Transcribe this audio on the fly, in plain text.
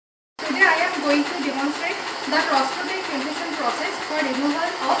today I am going to demonstrate the cross-protein filtration process for removal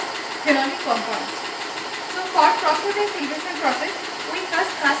of phenolic compounds. So for cross-protein filtration process, we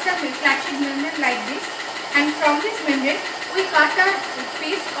first cast a flat sheet membrane like this, and from this membrane we cut a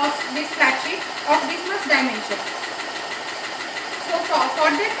piece of this flat sheet of this much dimension. So for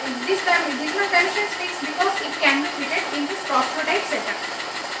that this much dimension is fixed because it can be fitted in this cross-prototype setup.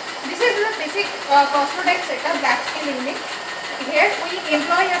 This is the basic cross-prototype setup black steel unit. Here we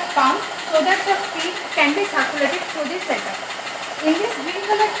employ a pump so that the feed can be circulated through this setup. In this green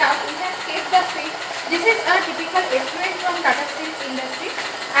color tub we have kept the feed. This is a typical effluent from Tata Steel industry,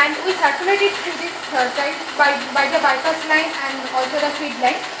 and we circulate it through this type by the bypass line and also the feed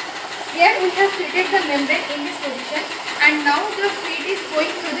line. Here we have fitted the membrane in this position, and now the feed is going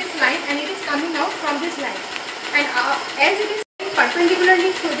through this line and it is coming out from this line. And as it is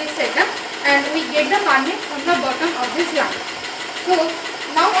perpendicularly through this setup, and we get the permeate from the bottom of this line. So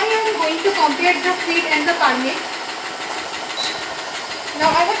now I am going to compare the feed and the permeate. Now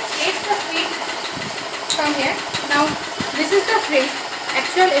I have placed the feed from here. Now this is the feed,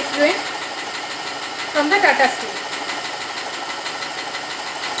 actual effluent from the Tata Steel.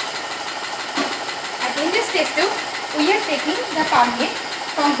 And in this test tube, we are taking the permeate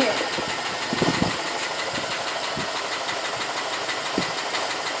from here.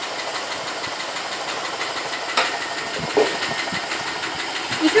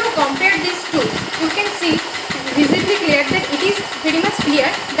 If you compare these two, you can see visibly clear that it is very much clear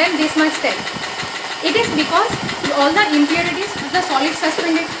than this much type. It is because all the impurities, the solid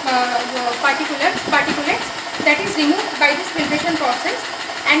suspended particulates that is removed by this filtration process,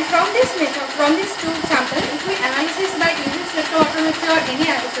 and from this method, from this two sample, if we analysis by using spectrophotometry or any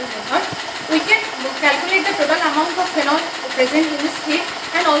analysis method, we can calculate the total amount of phenol present in this feed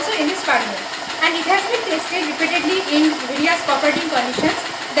and also in this permeate. And it has been tested repeatedly in various operating conditions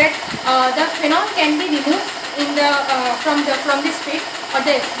that the phenol can be removed in the from this feed or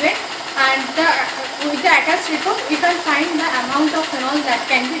the effluent, and with the attached report we can find the amount of phenol that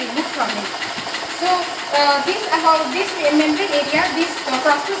can be removed from it. So this membrane area, this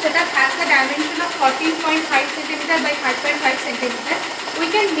cross-flow setup has a dimension of 14.5 cm by 5.5 cm. We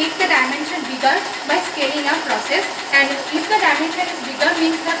can make the dimension bigger by scaling up process, and if the dimension is bigger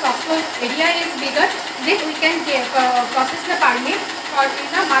means the cross-flow area is bigger, then we can process the permeate or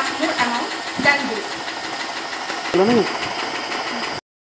in a much more amount than this.